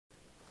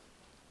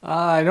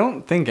I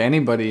don't think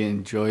anybody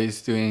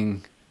enjoys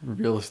doing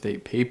real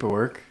estate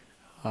paperwork.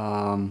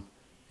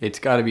 It's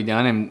got to be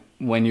done, and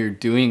when you're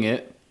doing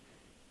it,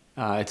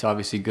 it's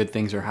obviously good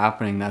things are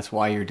happening. That's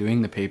why you're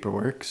doing the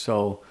paperwork.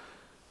 So,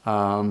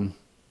 yeah,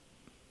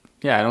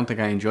 I don't think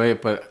I enjoy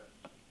it, but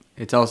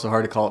it's also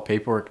hard to call it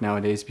paperwork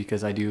nowadays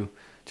because I do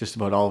just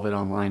about all of it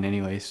online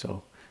anyway.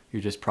 So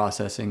you're just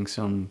processing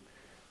some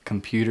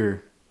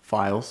computer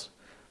files.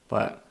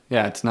 But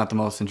yeah, it's not the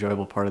most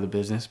enjoyable part of the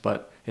business,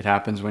 but it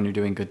happens when you're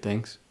doing good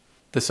things.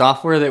 The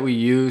software that we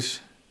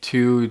use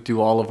to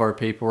do all of our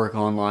paperwork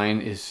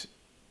online is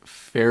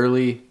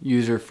fairly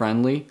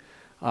user-friendly.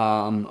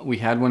 We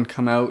had one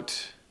come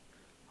out,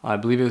 I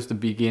believe it was the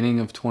beginning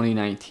of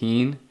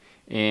 2019,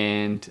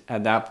 and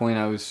at that point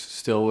I was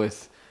still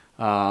with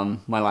my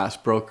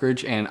last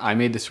brokerage, and I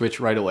made the switch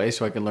right away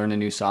so I could learn the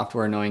new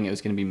software knowing it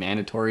was going to be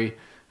mandatory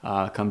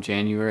come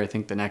January, I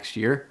think the next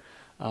year.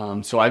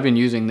 So I've been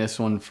using this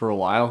one for a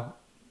while.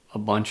 A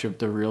bunch of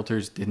the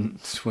realtors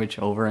didn't switch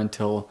over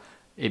until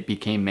it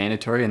became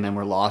mandatory, and then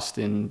we're lost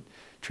in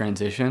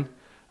transition.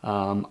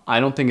 I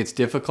don't think it's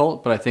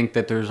difficult, but I think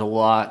that there's a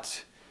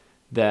lot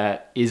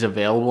that is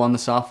available on the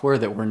software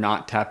that we're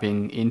not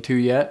tapping into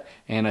yet.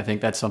 And I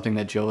think that's something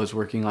that Joe is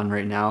working on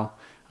right now,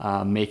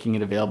 making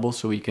it available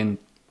so we can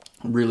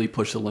really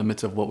push the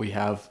limits of what we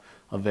have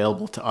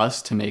available to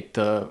us to make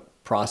the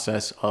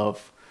process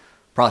of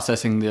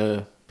processing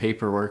the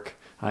paperwork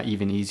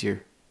even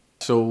easier.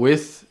 So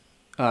with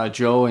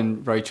Joe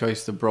and Right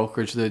Choice, the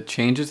brokerage, the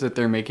changes that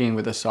they're making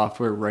with the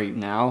software right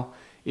now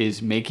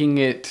is making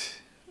it,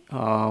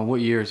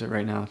 what year is it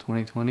right now?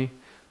 2020?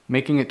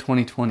 Making it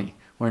 2020.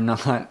 We're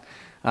not,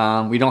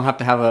 we don't have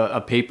to have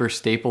a paper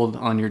stapled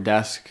on your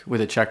desk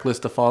with a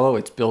checklist to follow.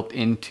 It's built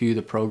into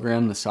the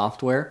program, the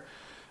software.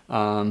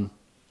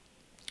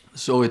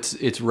 So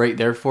it's right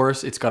there for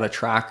us. It's got a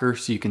tracker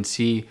so you can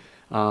see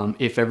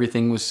if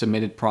everything was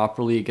submitted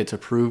properly, it gets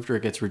approved or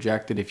it gets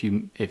rejected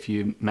if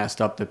you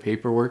messed up the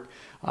paperwork.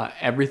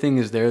 Everything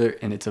is there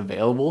and it's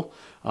available.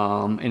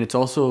 And it's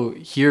also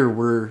here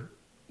where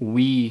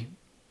we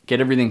get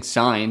everything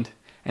signed,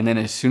 and then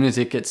as soon as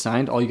it gets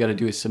signed, all you got to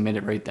do is submit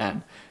it right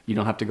then. You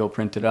don't have to go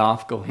print it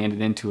off, go hand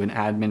it into an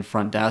admin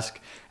front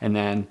desk, and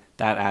then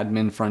that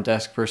admin front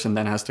desk person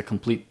then has to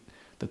complete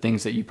the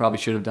things that you probably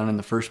should have done in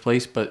the first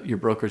place, but your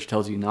brokerage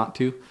tells you not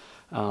to.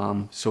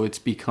 So it's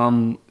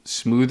become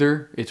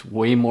smoother, it's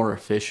way more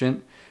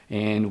efficient,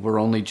 and we're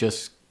only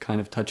just kind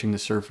of touching the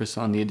surface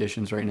on the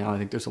additions right now. I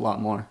think there's a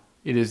lot more.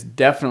 It is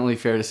definitely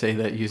fair to say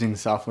that using the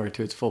software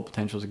to its full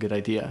potential is a good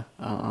idea.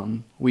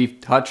 We've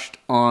touched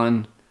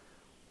on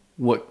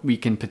what we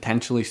can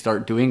potentially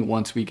start doing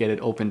once we get it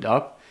opened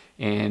up,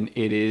 and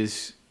it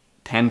is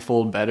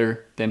tenfold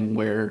better than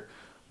where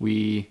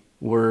we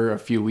were a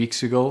few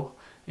weeks ago.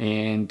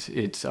 And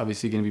it's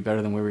obviously going to be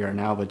better than where we are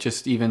now, but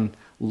just even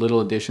little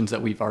additions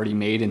that we've already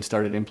made and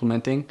started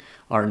implementing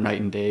are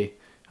night and day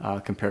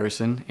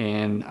comparison.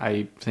 And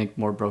I think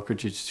more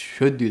brokerages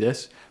should do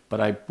this, but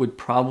I would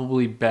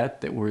probably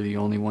bet that we're the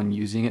only one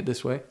using it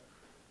this way.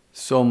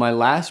 So my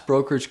last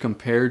brokerage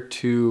compared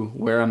to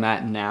where I'm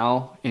at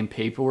now in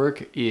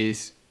paperwork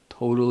is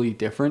totally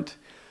different.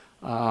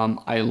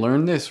 I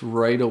learned this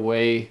right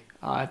away.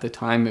 At the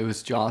time it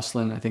was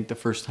Jocelyn. I think the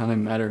first time I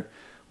met her,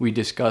 we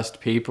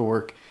discussed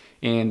paperwork,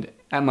 and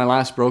at my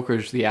last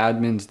brokerage, the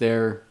admins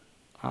there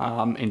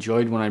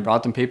enjoyed when I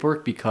brought them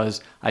paperwork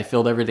because I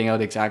filled everything out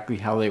exactly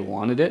how they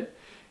wanted it.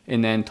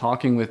 And then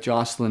talking with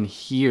Jocelyn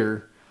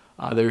here,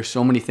 there's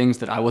so many things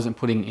that I wasn't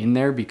putting in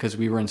there because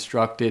we were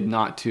instructed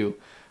not to.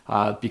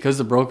 Because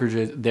the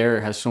brokerage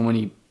there has so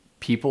many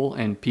people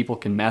and people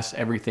can mess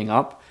everything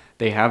up,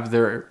 they have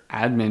their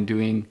admin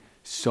doing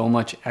so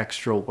much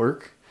extra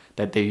work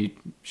that they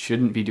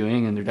shouldn't be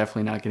doing, and they're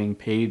definitely not getting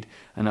paid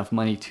enough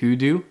money to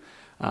do.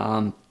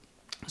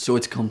 So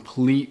it's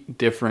complete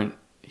different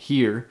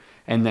here.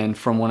 And then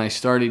from when I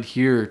started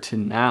here to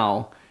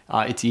now,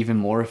 it's even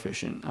more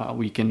efficient.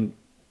 We can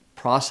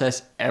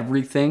process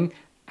everything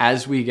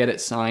as we get it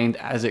signed,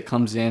 as it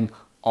comes in,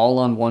 all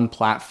on one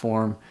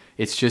platform.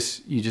 It's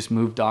just, you just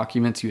move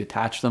documents, you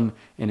attach them,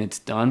 and it's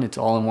done. It's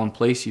all in one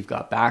place. You've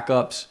got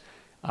backups.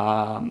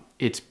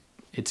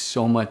 It's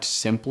so much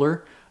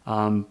simpler.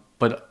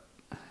 But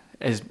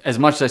as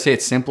much as I say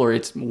it's simpler,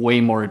 it's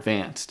way more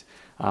advanced.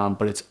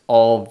 But it's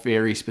all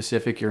very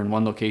specific. You're in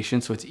one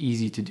location, so it's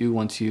easy to do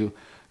once you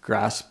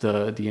grasp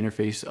the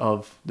interface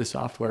of the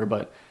software,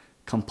 but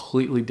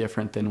completely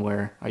different than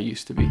where I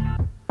used to be.